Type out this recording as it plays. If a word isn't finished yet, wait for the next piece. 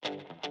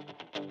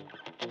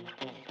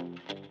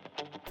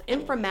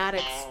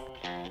Informatics.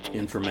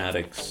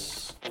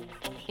 Informatics.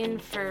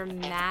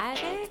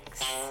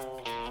 Informatics?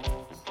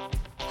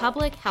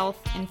 Public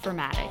health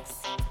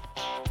informatics.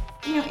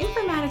 You know,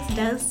 informatics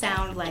does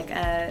sound like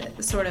a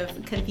sort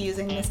of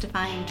confusing,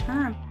 mystifying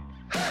term.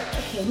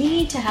 Okay, we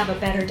need to have a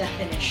better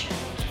definition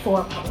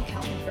for public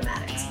health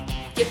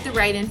informatics. Get the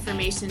right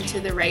information to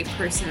the right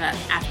person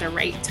at the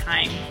right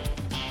time.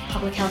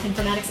 Public health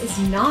informatics is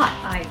not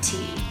IT.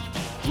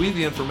 We,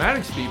 the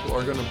informatics people,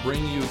 are going to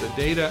bring you the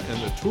data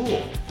and the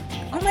tool.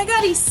 Oh my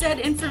God, he said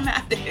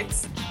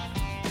informatics.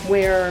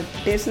 Where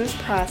business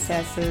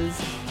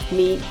processes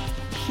meet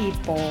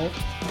people,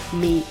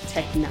 meet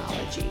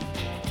technology.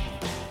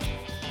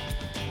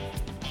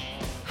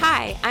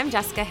 Hi, I'm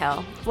Jessica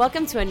Hill.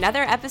 Welcome to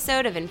another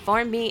episode of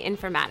Inform Me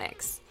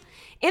Informatics.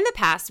 In the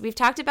past, we've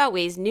talked about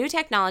ways new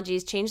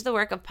technologies change the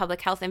work of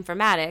public health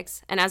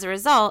informatics, and as a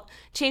result,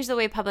 change the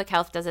way public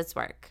health does its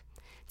work.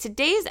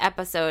 Today's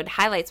episode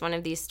highlights one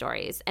of these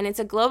stories, and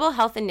it's a global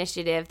health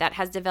initiative that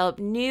has developed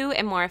new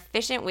and more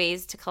efficient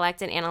ways to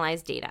collect and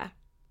analyze data.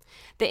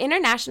 The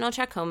International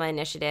Trachoma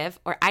Initiative,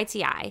 or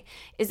ITI,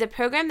 is a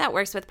program that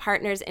works with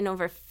partners in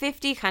over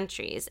 50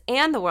 countries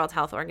and the World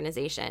Health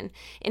Organization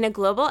in a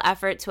global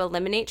effort to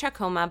eliminate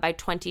trachoma by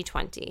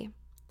 2020.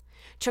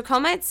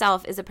 Trachoma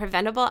itself is a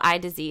preventable eye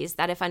disease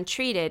that, if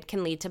untreated,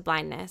 can lead to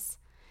blindness.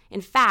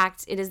 In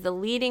fact, it is the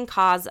leading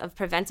cause of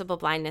preventable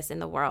blindness in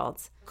the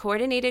world.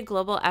 Coordinated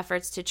global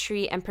efforts to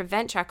treat and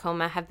prevent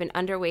trachoma have been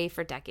underway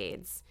for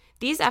decades.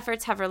 These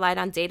efforts have relied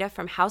on data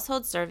from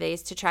household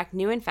surveys to track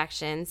new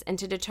infections and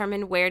to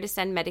determine where to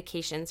send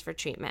medications for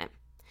treatment.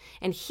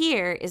 And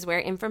here is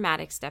where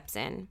informatics steps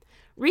in.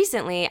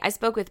 Recently, I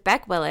spoke with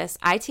Beck Willis,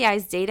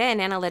 ITI's data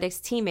and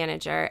analytics team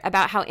manager,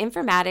 about how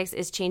informatics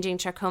is changing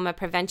trachoma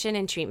prevention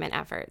and treatment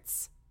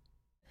efforts.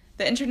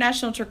 The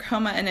International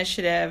Trachoma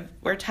Initiative,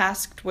 we're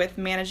tasked with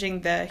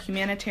managing the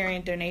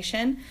humanitarian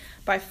donation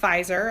by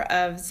Pfizer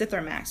of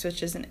Zithromax,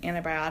 which is an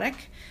antibiotic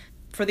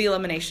for the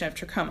elimination of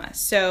trachoma.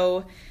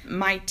 So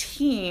my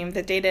team,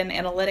 the data and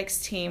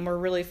analytics team, we're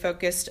really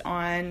focused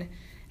on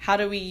how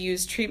do we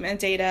use treatment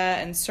data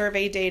and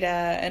survey data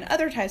and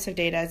other types of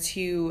data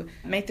to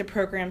make the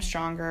program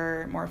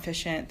stronger, more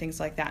efficient, things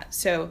like that.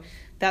 So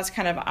that's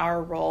kind of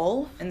our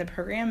role in the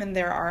program. And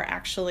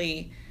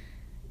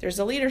there's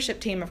a leadership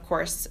team, of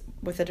course,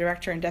 with a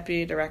director and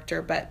deputy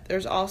director, but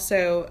there's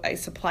also a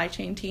supply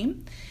chain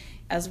team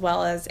as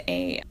well as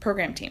a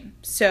program team.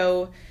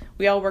 So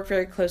we all work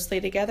very closely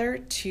together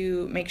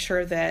to make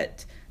sure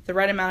that the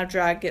right amount of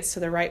drug gets to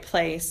the right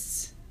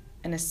place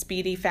in a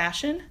speedy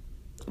fashion.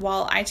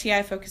 While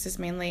ITI focuses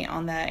mainly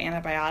on the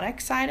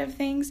antibiotic side of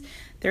things,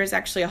 there's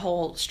actually a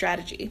whole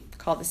strategy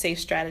called the SAFE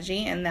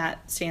strategy, and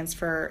that stands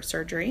for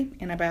surgery,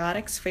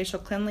 antibiotics, facial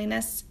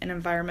cleanliness, and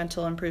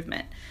environmental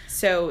improvement.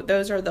 So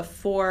those are the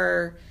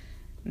four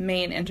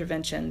main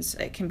interventions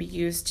that can be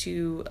used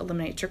to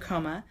eliminate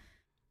trachoma.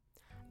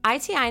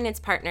 ITI and its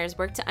partners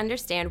work to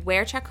understand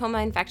where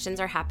trachoma infections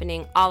are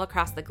happening all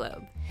across the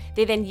globe.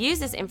 They then use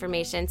this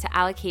information to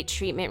allocate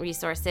treatment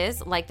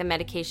resources, like the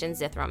medication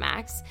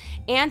Zithromax,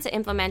 and to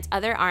implement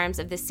other arms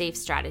of the SAFE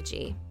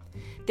strategy.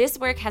 This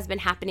work has been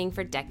happening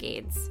for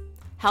decades.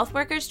 Health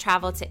workers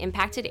travel to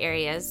impacted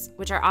areas,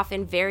 which are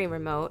often very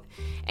remote,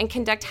 and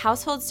conduct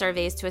household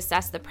surveys to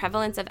assess the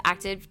prevalence of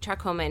active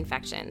trachoma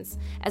infections,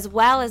 as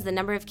well as the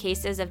number of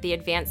cases of the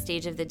advanced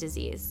stage of the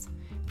disease.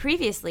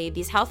 Previously,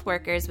 these health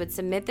workers would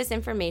submit this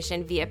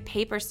information via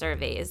paper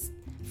surveys,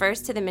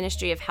 first to the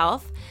Ministry of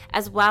Health,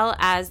 as well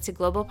as to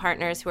global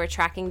partners who are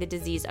tracking the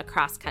disease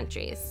across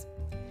countries.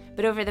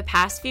 But over the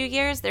past few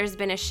years, there's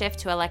been a shift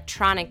to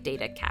electronic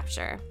data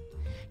capture.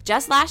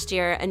 Just last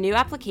year, a new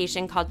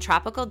application called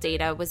Tropical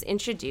Data was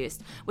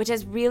introduced, which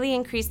has really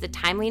increased the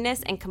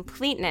timeliness and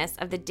completeness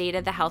of the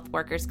data the health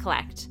workers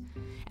collect.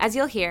 As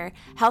you'll hear,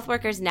 health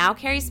workers now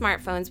carry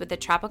smartphones with the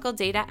Tropical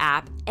Data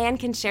app and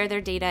can share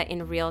their data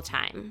in real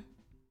time.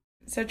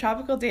 So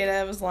Tropical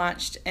Data was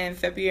launched in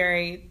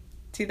February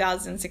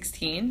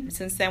 2016.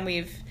 Since then,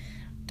 we've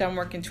done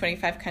work in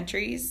 25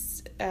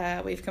 countries.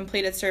 We've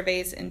completed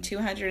surveys in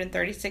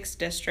 236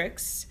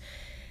 districts.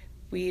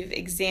 We've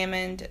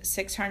examined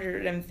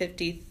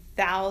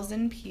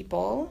 650,000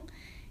 people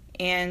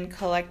and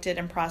collected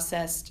and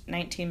processed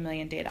 19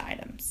 million data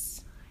items.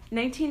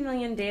 19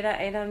 million data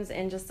items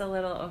in just a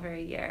little over a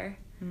year.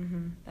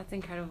 Mm-hmm. That's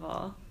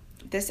incredible.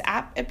 This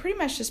app, it pretty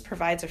much just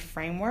provides a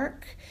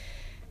framework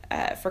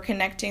for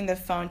connecting the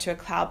phone to a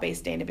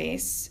cloud-based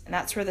database, and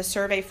that's where the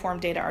survey form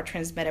data are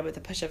transmitted with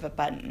the push of a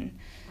button.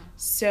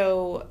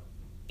 So,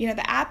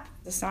 the app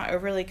is not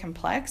overly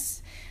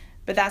complex,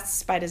 but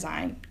that's by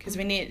design because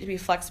we need it to be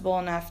flexible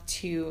enough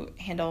to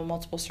handle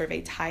multiple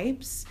survey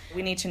types.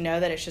 We need to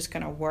know that it's just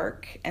going to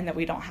work and that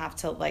we don't have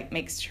to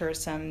make sure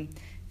some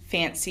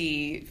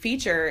fancy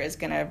feature is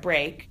going to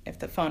break if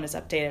the phone is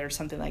updated or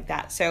something like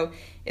that. So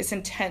it's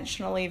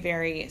intentionally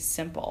very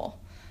simple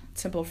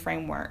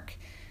framework.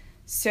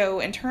 So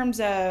in terms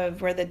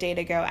of where the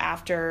data go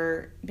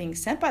after being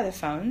sent by the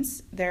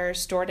phones, they're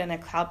stored in a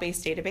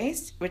cloud-based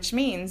database, which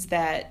means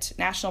that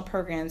national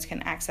programs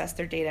can access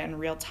their data in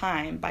real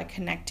time by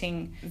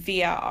connecting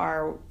via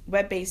our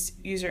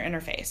web-based user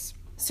interface.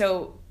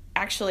 So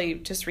actually,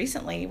 just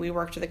recently, we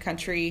worked with a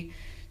country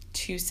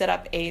to set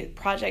up a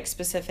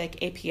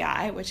project-specific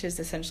API, which is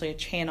essentially a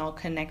channel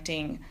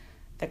connecting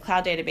the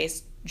cloud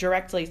database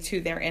directly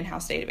to their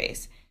in-house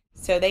database.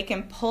 So they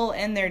can pull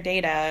in their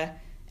data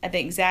at the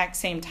exact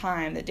same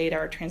time that data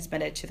are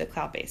transmitted to the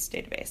cloud-based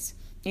database.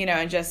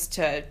 And just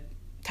to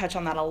touch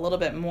on that a little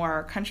bit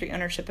more, country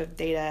ownership of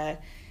data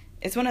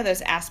is one of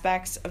those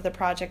aspects of the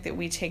project that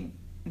we take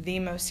the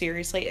most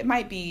seriously. It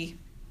might be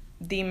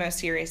the most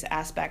serious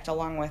aspect,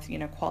 along with,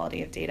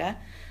 quality of data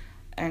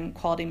and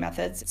quality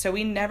methods. So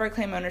we never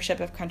claim ownership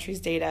of countries'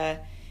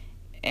 data,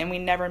 and we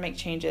never make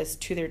changes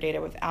to their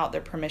data without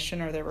their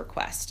permission or their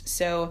request.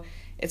 So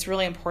it's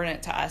really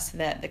important to us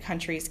that the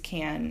countries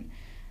can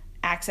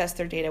access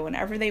their data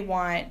whenever they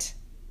want,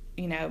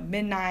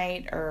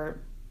 midnight,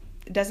 or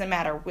it doesn't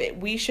matter.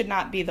 We should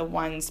not be the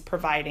ones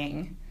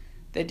providing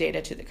the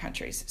data to the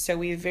countries. So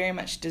we very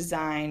much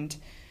designed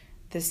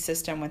this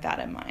system with that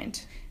in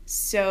mind.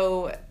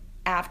 So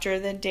after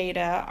the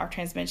data are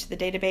transmitted to the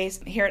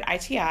database, here at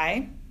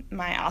ITI,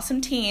 my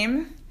awesome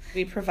team,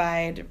 we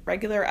provide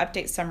regular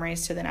update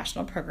summaries to the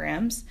national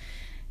programs,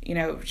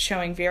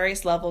 showing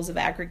various levels of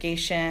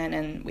aggregation,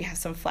 and we have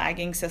some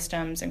flagging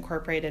systems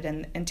incorporated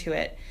into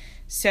it.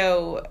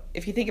 So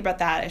if you think about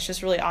that, it's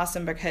just really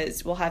awesome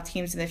because we'll have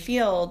teams in the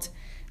field,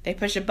 they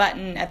push a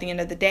button at the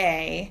end of the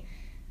day,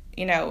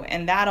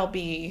 and that'll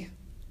be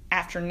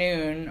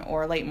afternoon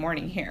or late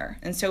morning here.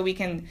 And so we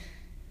can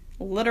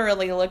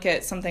literally look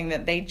at something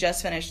that they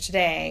just finished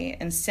today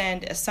and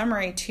send a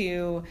summary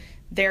to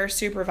their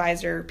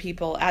supervisor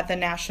people at the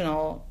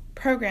national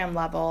program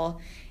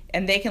level,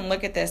 and they can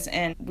look at this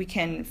and we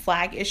can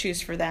flag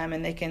issues for them,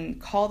 and they can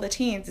call the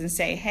teams and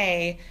say,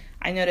 hey,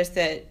 I noticed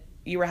that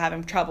you were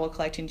having trouble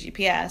collecting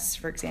GPS,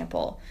 for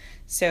example.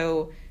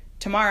 So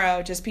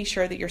tomorrow, just be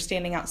sure that you're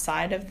standing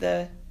outside of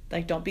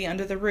don't be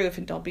under the roof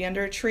and don't be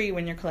under a tree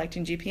when you're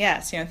collecting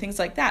GPS, things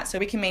like that. So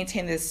we can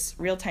maintain this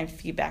real-time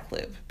feedback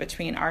loop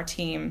between our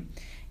team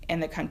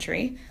and the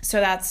country.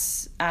 So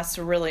that's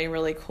a really,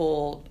 really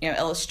cool,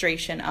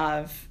 illustration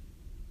of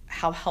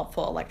how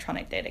helpful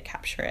electronic data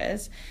capture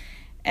is.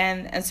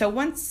 And so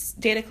once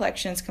data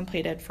collection is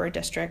completed for a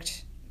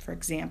district, for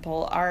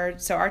example, our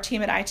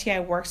team at ITI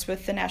works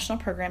with the national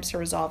programs to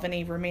resolve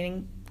any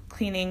remaining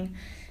cleaning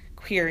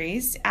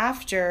queries.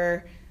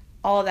 After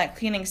all of that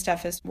cleaning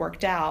stuff is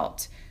worked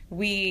out,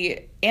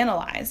 we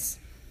analyze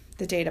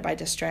the data by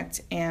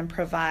district and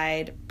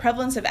provide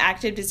prevalence of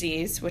active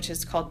disease, which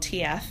is called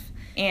TF.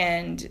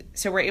 And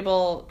so we're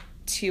able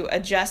to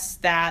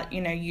adjust that,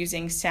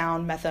 using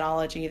sound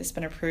methodology that's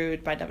been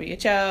approved by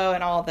WHO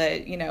and all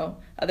the,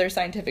 other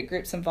scientific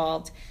groups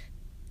involved.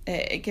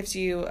 It gives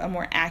you a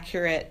more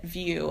accurate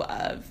view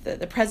of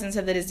the presence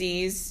of the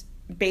disease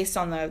based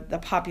on the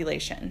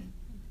population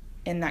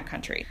in that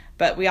country.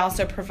 But we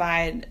also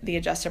provide the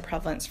adjusted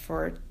prevalence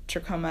for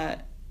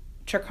trachomatis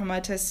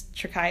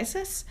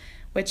trichiasis,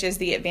 which is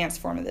the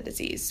advanced form of the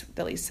disease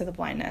that leads to the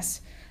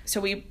blindness. So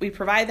we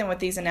provide them with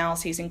these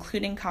analyses,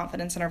 including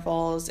confidence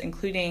intervals,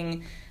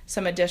 including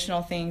some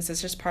additional things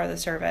that's just part of the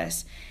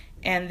service.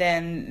 And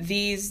then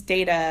these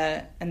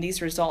data and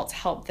these results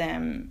help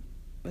them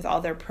with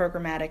all their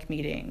programmatic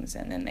meetings.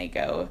 And then they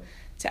go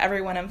to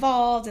everyone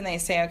involved and they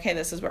say, okay,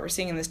 this is what we're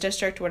seeing in this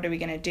district. What are we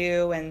going to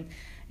do? And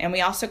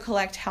we also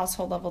collect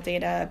household level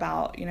data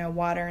about,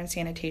 water and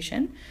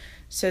sanitation.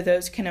 So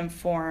those can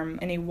inform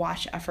any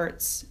wash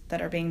efforts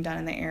that are being done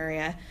in the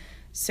area.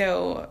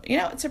 So,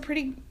 it's a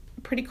pretty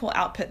cool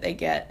output they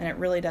get, and it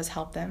really does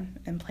help them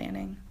in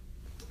planning.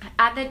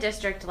 At the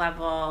district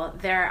level,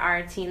 there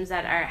are teams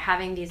that are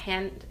having these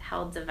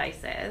handheld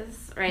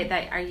devices, right,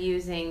 that are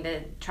using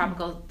the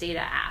Tropical Data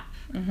app.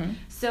 Mm-hmm.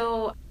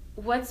 So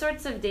what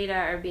sorts of data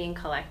are being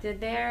collected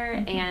there?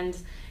 Mm-hmm. And,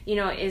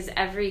 is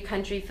every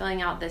country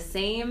filling out the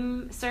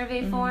same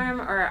survey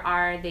form, or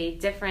are they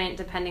different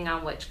depending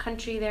on which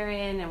country they're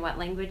in and what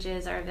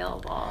languages are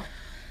available?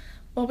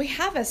 Well, we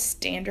have a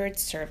standard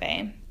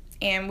survey,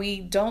 and we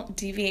don't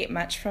deviate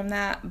much from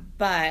that,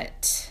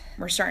 but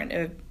we're starting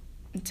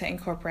to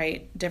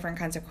incorporate different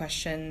kinds of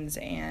questions,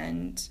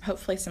 and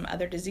hopefully some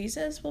other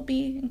diseases will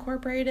be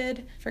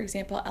incorporated. For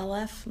example,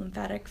 LF,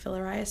 lymphatic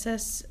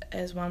filariasis,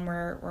 is one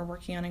we're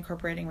working on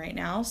incorporating right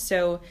now.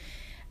 So,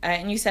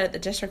 and you said at the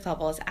district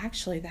level is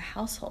actually the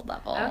household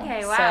level.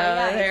 Okay, wow,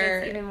 so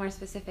it's even more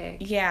specific.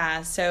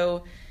 Yeah,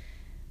 so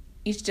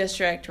each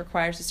district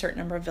requires a certain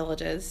number of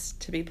villages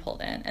to be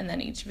pulled in, and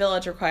then each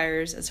village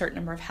requires a certain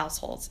number of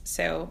households.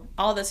 So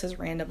all this is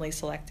randomly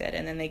selected,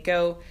 and then they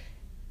go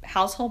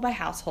household by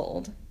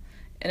household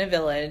in a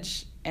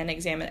village and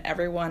examine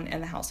everyone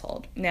in the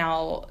household.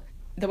 Now,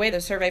 the way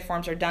the survey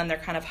forms are done, they're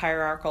kind of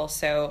hierarchical.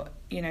 So,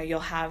 you'll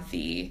have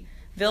the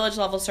village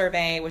level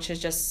survey, which is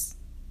just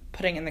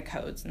putting in the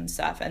codes and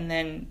stuff. And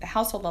then the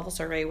household level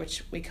survey,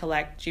 which we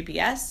collect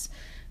GPS,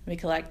 We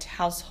collect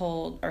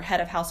household or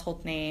head of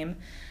household name.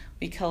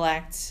 We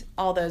collect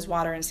all those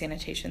water and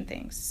sanitation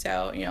things.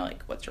 So,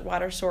 like what's your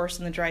water source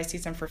in the dry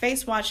season for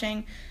face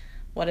washing?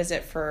 What is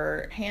it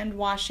for hand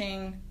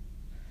washing,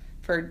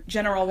 for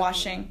general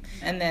washing?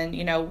 And then,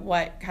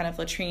 what kind of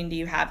latrine do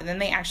you have? And then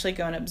they actually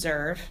go and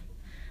observe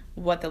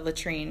what the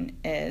latrine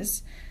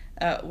is,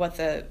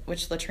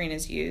 which latrine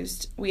is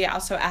used. We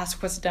also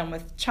ask what's done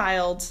with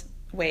child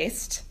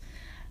waste,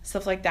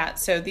 stuff like that.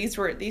 So these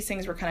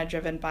things were kind of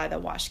driven by the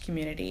WASH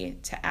community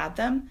to add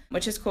them,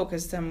 which is cool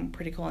because some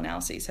pretty cool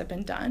analyses have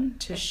been done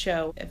to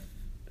show if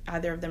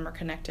either of them are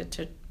connected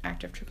to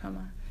active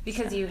trachoma.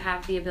 Because you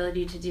have the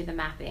ability to do the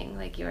mapping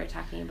like you were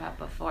talking about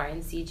before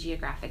and see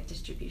geographic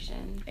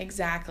distribution.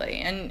 Exactly.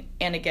 And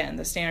again,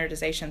 the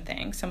standardization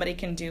thing. Somebody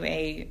can do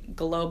a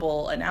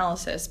global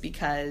analysis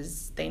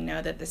because they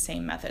know that the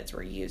same methods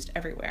were used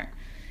everywhere.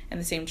 And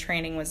the same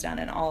training was done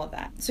and all of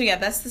that. So yeah,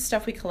 that's the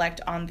stuff we collect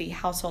on the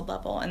household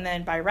level. And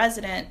then by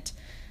resident,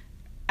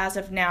 as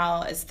of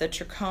now, it's the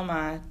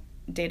trachoma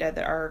data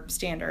that are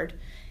standard.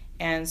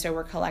 And so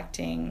we're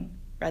collecting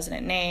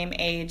resident name,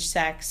 age,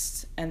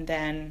 sex, and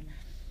then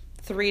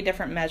 3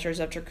 different measures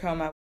of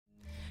trachoma.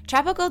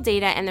 Tropical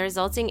data and the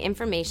resulting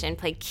information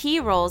play key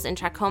roles in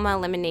trachoma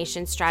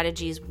elimination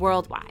strategies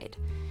worldwide.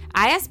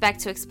 I asked Beck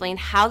to explain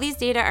how these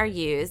data are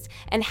used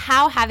and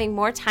how having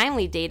more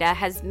timely data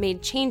has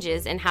made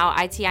changes in how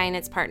ITI and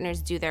its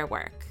partners do their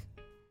work.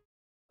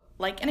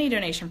 Like any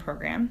donation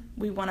program,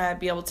 we want to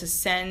be able to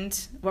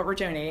send what we're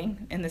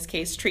donating, in this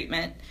case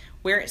treatment,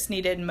 where it's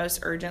needed most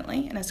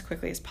urgently and as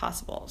quickly as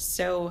possible.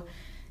 So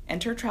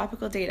enter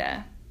tropical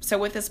data. So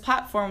with this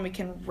platform, we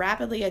can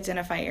rapidly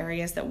identify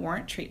areas that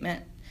warrant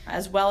treatment,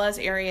 as well as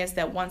areas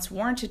that once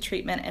warranted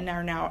treatment and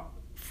are now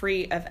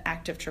free of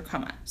active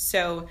trachoma.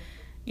 So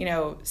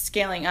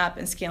scaling up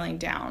and scaling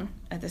down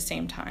at the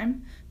same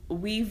time.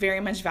 We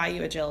very much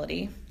value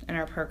agility in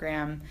our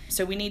program.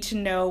 So we need to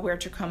know where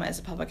trachoma is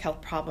a public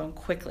health problem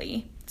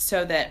quickly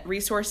so that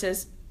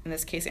resources, in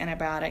this case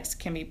antibiotics,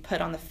 can be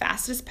put on the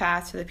fastest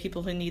path to the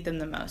people who need them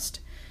the most.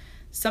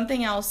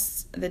 Something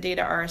else the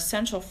data are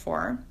essential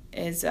for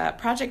is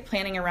project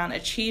planning around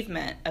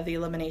achievement of the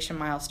elimination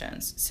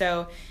milestones.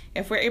 So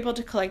if we're able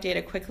to collect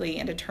data quickly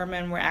and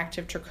determine where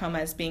active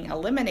trachoma is being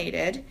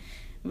eliminated,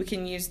 we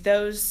can use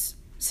those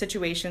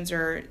situations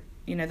or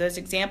those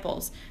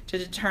examples to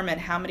determine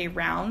how many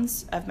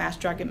rounds of mass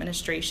drug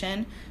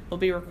administration will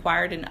be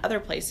required in other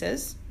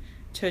places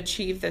to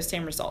achieve those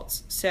same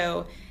results.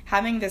 So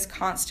having this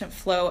constant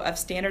flow of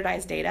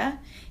standardized data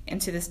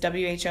into this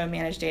WHO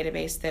managed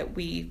database that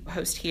we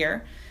host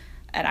here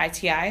at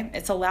ITI,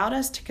 it's allowed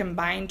us to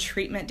combine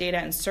treatment data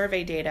and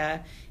survey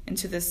data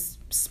into this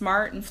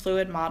smart and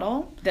fluid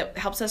model that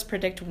helps us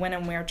predict when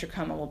and where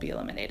trachoma will be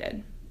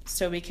eliminated.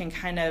 So we can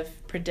kind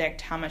of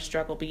predict how much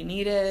drug will be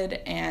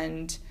needed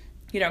and,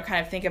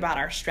 kind of think about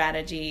our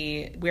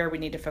strategy, where we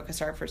need to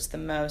focus our efforts the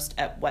most,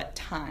 at what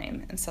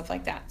time, and stuff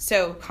like that.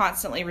 So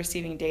constantly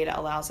receiving data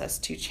allows us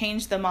to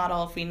change the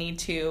model if we need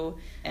to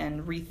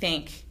and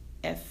rethink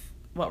if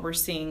what we're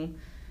seeing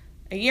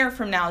a year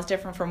from now is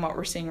different from what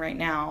we're seeing right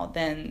now,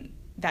 then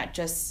that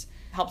just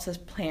helps us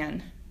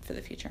plan for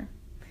the future.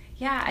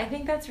 Yeah, I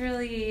think that's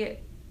really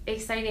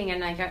exciting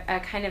and like a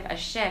kind of a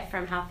shift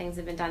from how things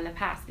have been done in the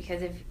past,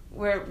 because if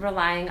we're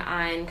relying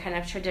on kind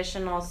of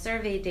traditional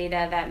survey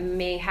data that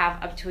may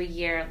have up to a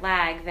year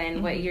lag,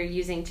 then what you're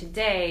using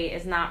today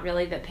is not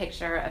really the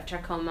picture of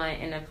trachoma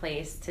in a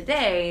place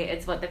today,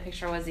 it's what the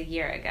picture was a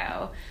year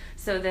ago.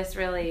 So this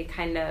really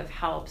kind of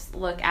helps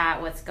look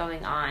at what's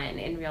going on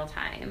in real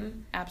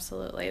time.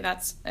 Absolutely.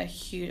 That's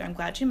I'm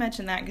glad you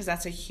mentioned that, because that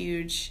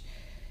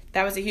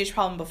was a huge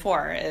problem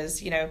before,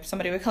 is,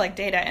 somebody would collect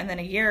data and then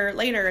a year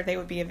later they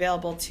would be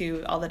available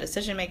to all the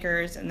decision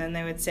makers, and then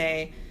they would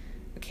say,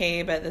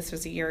 okay, but this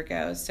was a year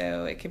ago,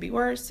 so it could be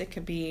worse, it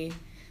could be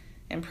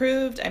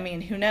improved. I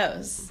mean, who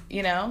knows,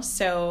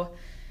 So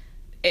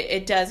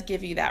it does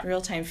give you that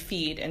real-time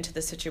feed into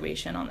the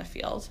situation on the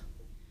field.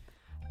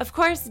 Of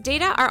course,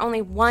 data are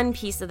only one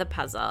piece of the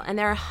puzzle, and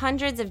there are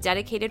hundreds of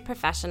dedicated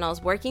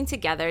professionals working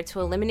together to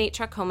eliminate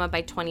trachoma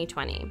by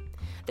 2020.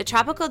 The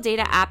Tropical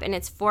Data app and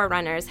its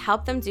forerunners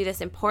help them do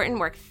this important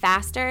work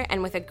faster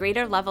and with a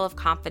greater level of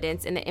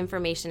confidence in the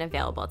information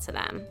available to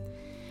them.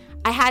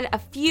 I had a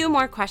few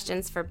more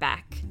questions for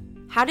Beck.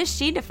 How does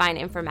she define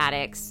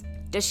informatics?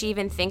 Does she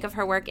even think of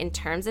her work in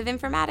terms of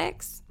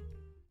informatics?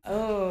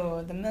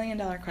 Oh, the $1 million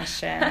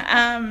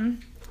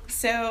question.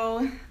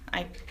 So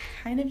I'm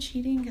kind of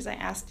cheating because I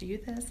asked you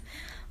this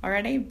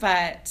already,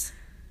 but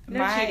No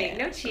cheating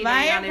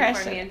on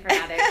Informing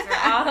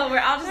Informatics. We're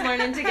all just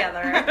learning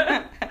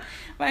together.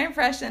 My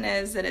impression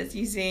is that it's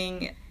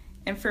using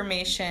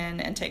information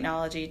and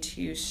technology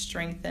to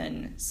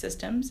strengthen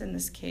systems, in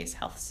this case,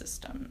 health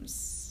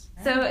systems.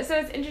 So it's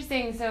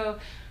interesting. So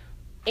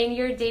in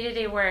your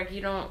day-to-day work,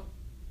 you don't,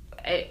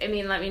 I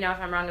mean, let me know if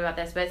I'm wrong about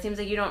this, but it seems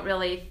like you don't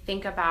really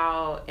think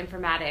about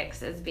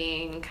informatics as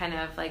being kind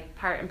of like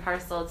part and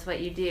parcel to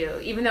what you do.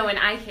 Even though when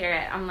I hear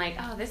it, I'm like,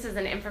 oh, this is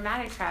an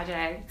informatics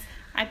project.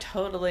 I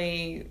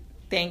totally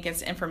think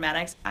it's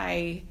informatics.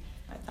 I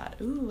I thought,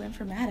 ooh,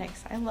 informatics.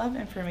 I love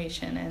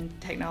information and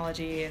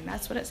technology, and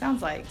that's what it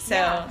sounds like. So,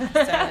 Yeah. so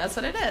that's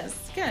what it is.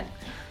 Good.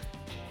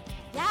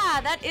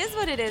 Yeah, that is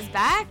what it is,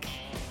 Beck.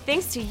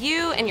 Thanks to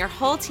you and your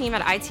whole team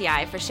at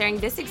ITI for sharing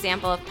this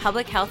example of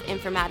public health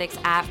informatics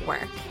at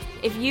work.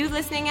 If you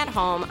listening at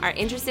home are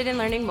interested in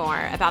learning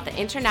more about the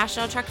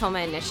International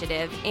Trachoma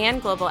Initiative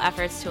and global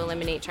efforts to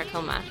eliminate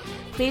trachoma,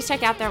 please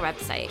check out their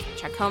website,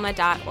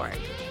 trachoma.org.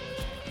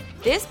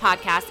 This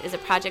podcast is a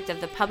project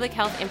of the Public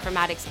Health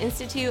Informatics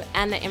Institute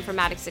and the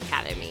Informatics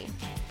Academy.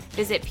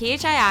 Visit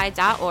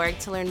phii.org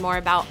to learn more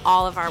about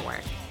all of our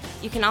work.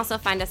 You can also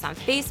find us on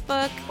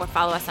Facebook or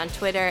follow us on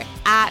Twitter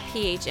at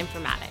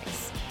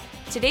PHInformatics.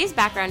 Today's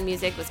background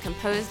music was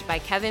composed by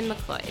Kevin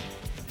McLeod.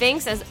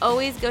 Thanks, as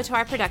always, go to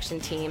our production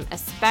team,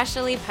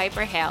 especially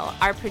Piper Hale,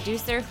 our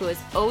producer who is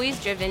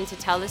always driven to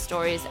tell the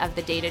stories of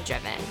the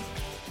data-driven.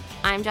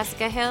 I'm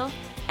Jessica Hill,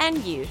 and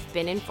you've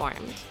been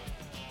informed.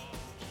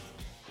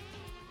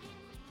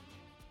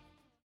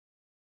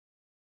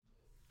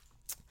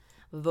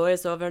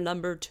 Voiceover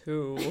number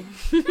 2.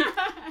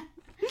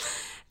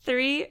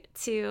 3,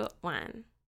 2, 1.